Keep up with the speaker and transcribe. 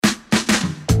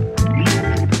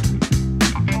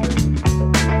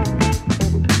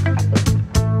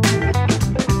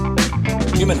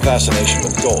human fascination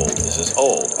with gold is as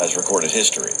old as recorded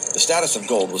history. The status of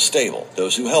gold was stable.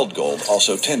 Those who held gold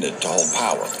also tended to hold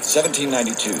power.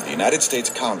 1792, the United States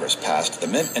Congress passed the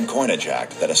Mint and Coinage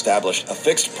Act that established a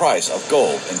fixed price of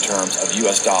gold in terms of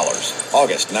U.S. dollars.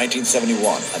 August 1971,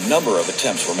 a number of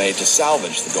attempts were made to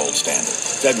salvage the gold standard.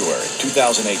 February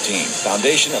 2018,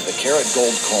 foundation of the Karat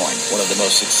Gold coin, one of the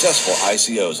most successful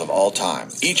ICOs of all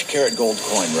time. Each Karat Gold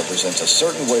coin represents a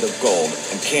certain weight of gold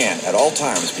and can, at all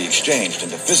times, be exchanged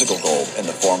into physical gold in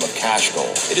the form of cash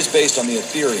gold. It is based on the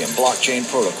Ethereum blockchain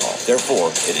protocol. Therefore,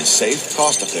 it is safe,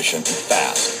 cost-efficient, and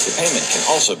fast. The payment can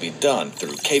also be done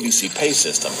through KBC Pay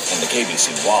System and the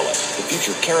KBC Wallet. The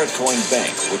future Karat Coin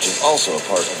Bank, which is also a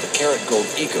part of the Karat Gold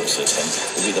ecosystem,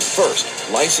 will be the first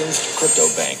licensed crypto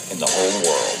bank in the whole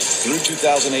world. Through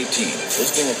 2018,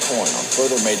 listing a coin on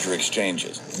further major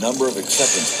exchanges, the number of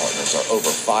acceptance partners are over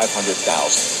 500,000.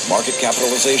 Market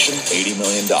capitalization, $80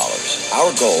 million. Our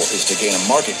goal is to gain a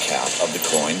market cap of the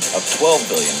coin of $12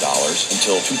 billion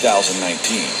until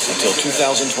 2019. Until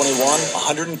 2021,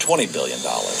 $120 billion.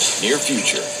 Near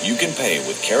future, you can pay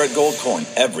with Karat Gold coin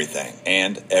everything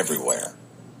and everywhere.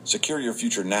 Secure your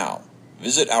future now.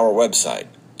 Visit our website,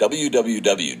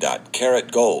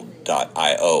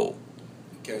 www.karatgold.io.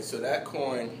 Okay, so that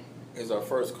coin is our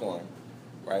first coin,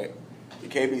 right? The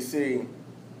KBC,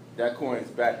 that coin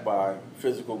is backed by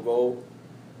physical gold.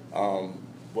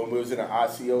 When we was in an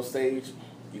ICO stage,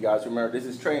 you guys remember, this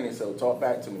is training, so talk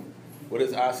back to me. What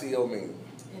does ICO mean?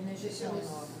 Initial coin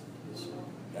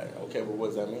offering. Okay, but what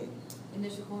does that mean?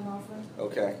 Initial coin offering?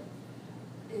 Okay.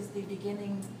 Is the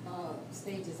beginning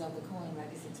stages of the coin,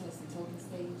 like it's a token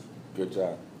stage. Good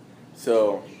job.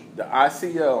 So the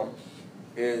ICO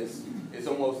is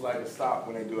almost like a stock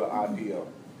when they do an IPO,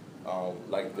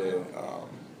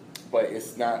 but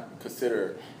it's not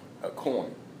considered a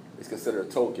coin. It's considered a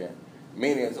token,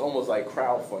 meaning it's almost like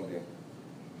crowdfunding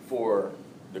for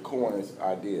the coin's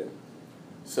idea.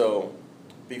 So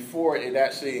before it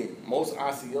actually, most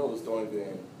ICOs don't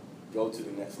even go to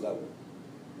the next level.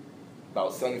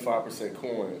 About 75%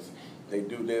 coins, they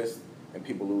do this and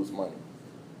people lose money,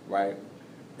 right?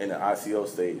 In the ICO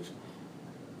stage.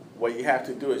 What you have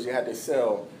to do is you have to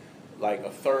sell like a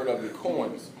third of your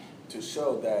coins to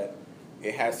show that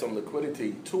it has some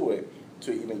liquidity to it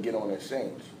to even get on the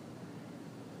exchange,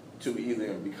 to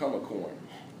even become a coin.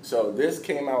 So this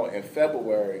came out in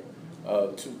February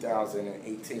of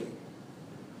 2018.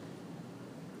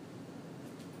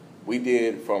 We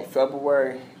did from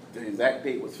February, the exact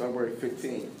date was February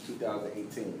 15,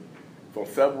 2018. From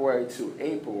February to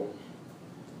April,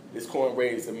 this coin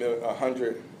raised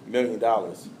 $100 million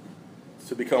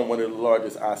to become one of the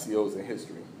largest ICOs in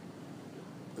history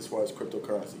as far as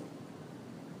cryptocurrency.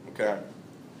 Okay.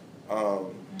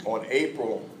 On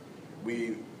April,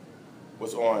 we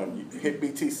was on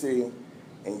HitBTC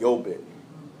and Yobit.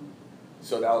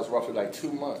 So that was roughly like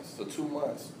 2 months. So 2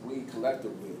 months, we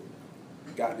collectively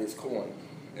got this coin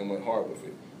and went hard with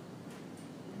it.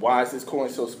 Why is this coin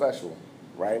so special,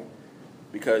 right?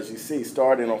 Because you see,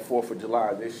 starting on 4th of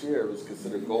July this year, it was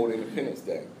considered Gold Independence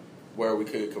Day, where we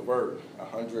could convert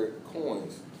 100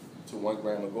 coins to 1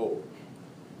 gram of gold.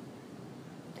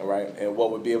 All right, and what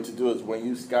we'll be able to do is when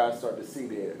you guys start to see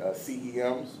the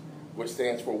CEMs, which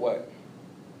stands for what?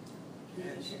 The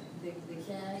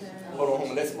cash. Hold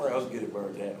on, let somebody else get it,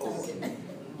 Bird. That over.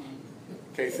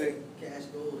 KC? Cash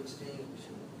gold exchange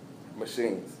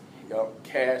Machines. Yup,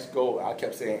 cash gold. I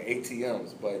kept saying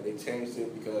ATMs, but they changed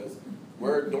it because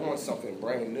we're doing something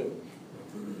brand new,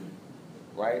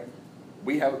 right?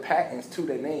 We have patents to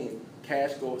the name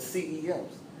Cash Gold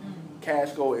CEMs,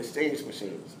 Cash Gold Exchange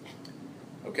Machines.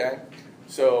 Okay,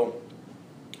 so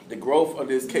the growth of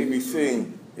this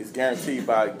KBC is guaranteed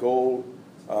by the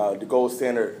Gold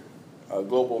Standard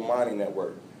Global Mining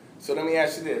Network. So let me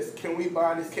ask you this: can we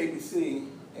buy this KBC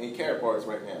in Karat bars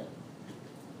right now?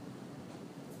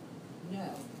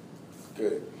 No.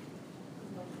 Good.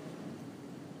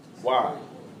 Why?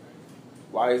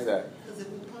 Why is that? because it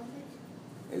went public.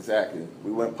 Exactly.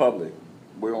 We went public.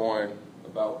 We're on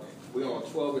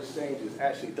 12 exchanges,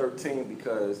 actually 13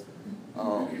 because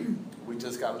we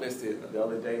just got listed the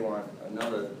other day on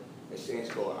another exchange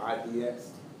called IDX.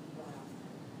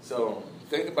 So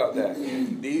think about that.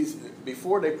 These,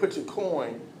 before they put your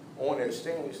coin on the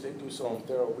exchange, they do some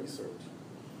thorough research,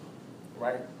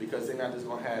 right? Because they're not just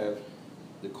gonna have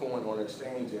the coin on the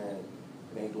exchange and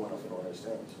they ain't doing nothing on the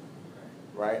exchange,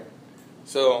 right?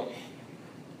 So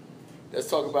let's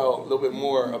talk about a little bit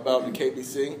more about the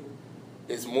KBC.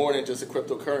 It's more than just a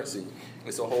cryptocurrency.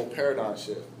 It's a whole paradigm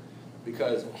shift.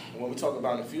 Because when we talk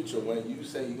about in the future, when you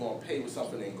say you're going to pay with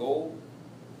something in gold,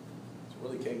 it's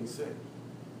really KBC.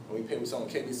 When we pay with something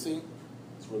KBC,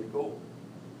 It's really gold,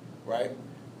 right?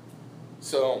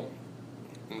 So,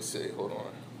 let me see, hold on.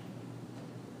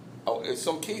 Oh, it's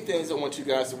some key things I want you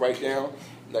guys to write down,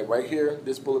 like right here,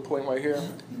 this bullet point right here.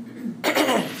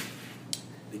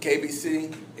 The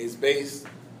KBC is based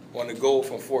on the gold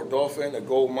from Fort Dauphin, a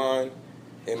gold mine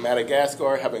in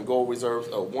Madagascar, having gold reserves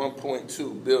of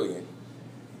 1.2 billion.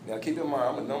 Now keep in mind,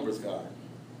 I'm a numbers guy,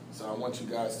 so I want you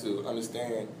guys to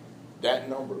understand that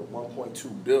number,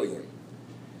 1.2 billion.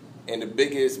 And the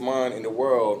biggest mine in the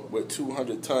world with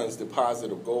 200 tons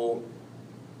deposit of gold,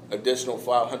 additional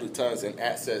 500 tons in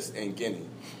assets in Guinea.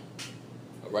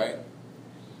 All right?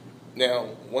 Now,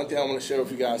 one thing I want to share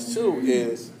with you guys too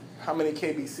is how many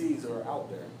KBCs are out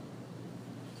there?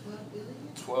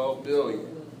 12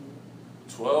 billion.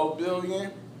 12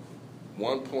 billion,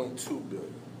 1.2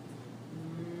 billion.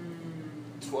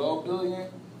 12 billion,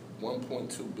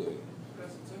 1.2 billion.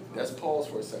 Let's pause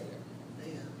for a second.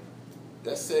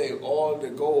 Let's say all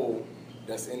the gold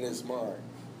that's in this mine,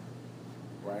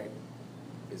 right,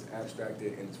 is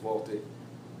abstracted and it's vaulted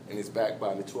and it's backed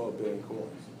by the 12 billion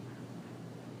coins.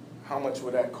 How much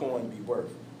would that coin be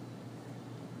worth?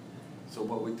 So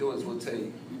what we do is we'll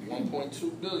take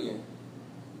 1.2 billion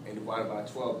and divide it by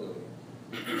 12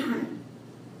 billion.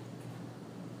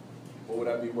 What would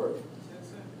that be worth?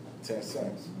 10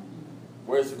 cents.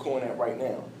 Where's the coin at right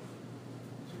now?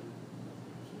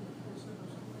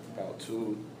 About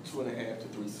 2.5 to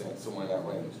 3 cents, somewhere in that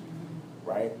range,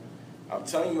 right? I'm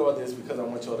telling you all this because I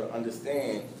want y'all to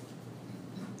understand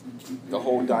the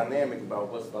whole dynamic about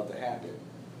what's about to happen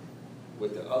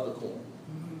with the other coin,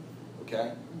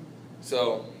 okay?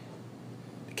 So,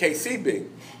 the KCB,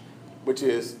 which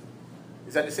is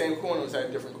that the same coin or is that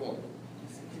a different coin?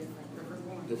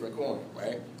 Different coin,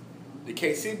 right? The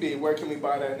KCB, where can we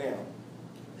buy that now?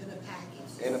 In a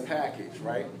package. In a package,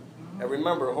 right? And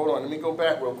remember, hold on, let me go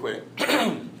back real quick,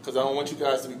 because I don't want you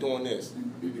guys to be doing this.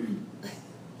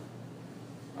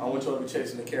 I don't want y'all to be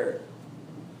chasing the carrot.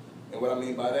 And what I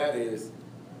mean by that is,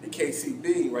 the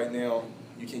KCB right now,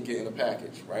 you can get in a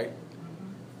package, right?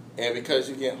 And because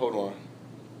you get, hold on,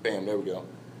 bam, there we go.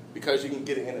 Because you can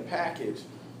get it in a package,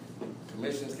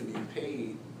 commissions can be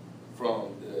paid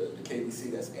from the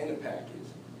KBC that's in the package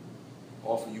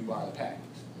off of you buying a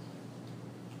package.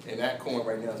 And that coin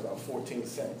right now is about 14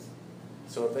 cents.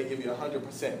 So if they give you a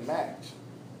 100% match,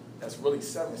 that's really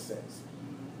 7 cents,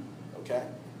 okay?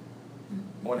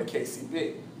 On the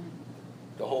KCB.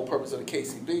 The whole purpose of the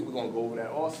KCB, we're gonna go over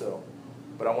that also.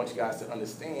 But I want you guys to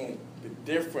understand the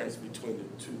difference between the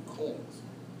two coins,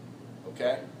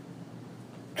 okay?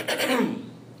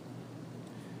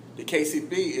 The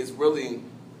KCB is really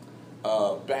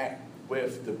backed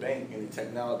with the bank and the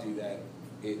technology that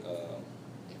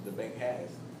the bank has,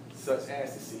 such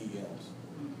as the CEMs,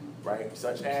 right?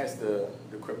 Such as the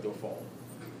crypto phone,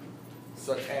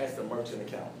 such as the merchant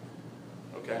account,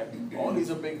 okay? All these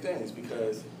are big things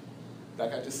because,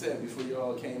 like I just said before you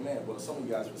all came in, well, some of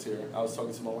you guys was here, I was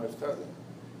talking to my wife's cousin.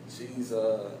 She's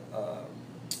a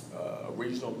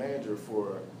regional manager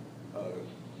for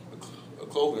a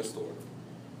clothing store,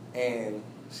 and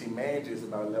she manages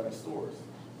about 11 stores.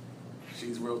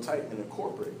 She's real tight in the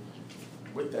corporate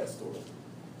with that store,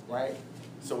 right?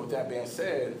 So with that being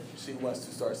said, she wants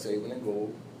to start saving in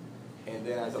gold, and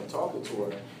then as I'm talking to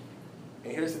her,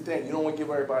 and here's the thing, you don't want to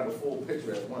give everybody the full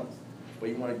picture at once, but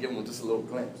you want to give them just a little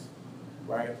glimpse,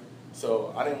 right?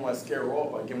 So I didn't want to scare her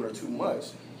off by giving her too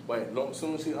much, but as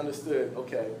soon as she understood,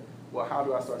 okay, well, how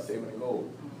do I start saving in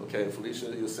gold? Okay,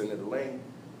 Felicia, you'll send her the link,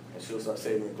 and she'll start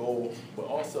saving in gold. But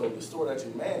also, the store that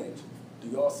you manage, do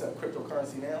y'all sell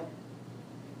cryptocurrency now?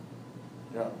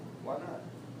 No, why not?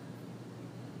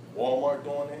 Walmart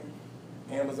doing it,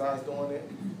 Amazon's doing it.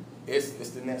 It's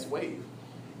the next wave.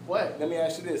 But let me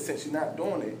ask you this: since you're not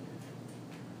doing it,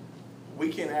 we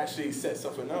can actually set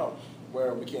something up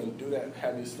where we can do that.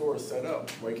 Have your store set up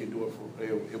where you can do it for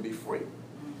it'll be free.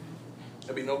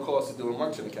 There'll be no cost to do a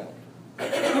merchant account.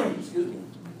 Excuse me.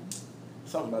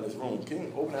 Something about this room. Can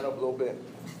you open that up a little bit?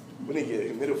 We need to get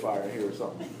a humidifier in here or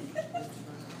something.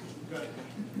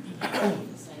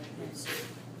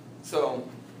 So,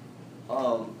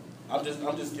 I'm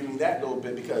just giving that little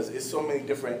bit because it's so many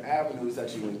different avenues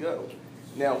that you can go.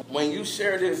 Now, when you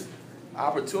share this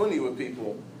opportunity with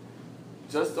people,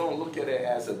 just don't look at it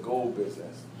as a gold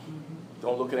business.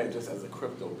 Don't look at it just as a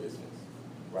crypto business,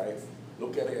 right?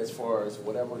 Look at it as far as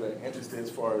whatever the interest is,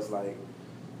 as far as like,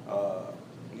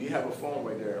 you have a phone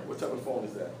right there. What type of phone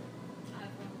is that?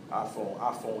 iPhone.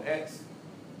 iPhone X?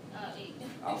 8.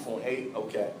 iPhone 8,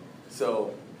 okay.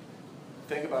 So,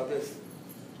 think about this.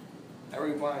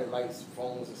 Everybody likes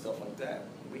phones and stuff like that.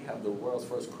 We have the world's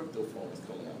first crypto phones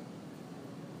coming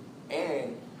out.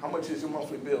 And How much is your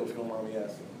monthly bill, if you don't mind me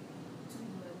asking? Too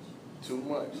much. Too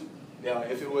much. Now,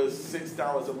 if it was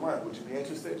 $6 a month, would you be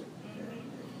interested?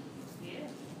 Yeah.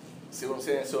 See what I'm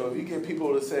saying? So if you get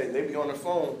people to say they be on their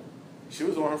phone, she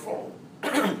was on her phone.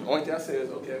 Only thing I say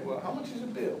is, okay, well, how much is your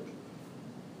bill?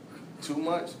 Too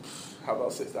much? How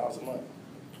about $6 a month?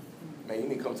 Man, you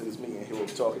need to come to this meeting and hear what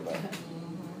we're talking about.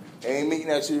 Any meeting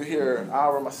that you hear, I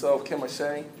or myself, Kim or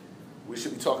Shay, we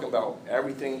should be talking about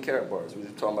everything Karatbars. We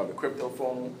should be talking about the crypto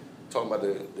phone, talking about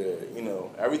the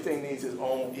everything needs its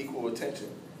own equal attention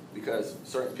because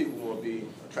certain people will be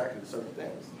attracted to certain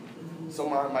things.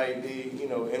 Someone might be,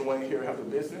 anyone here have a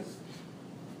business?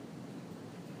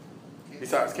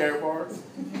 Besides Karatbars?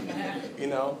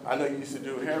 I know you used to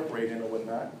do hair braiding or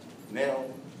whatnot. Now,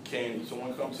 can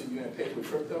someone come to you and pay with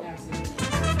crypto?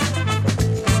 Absolutely.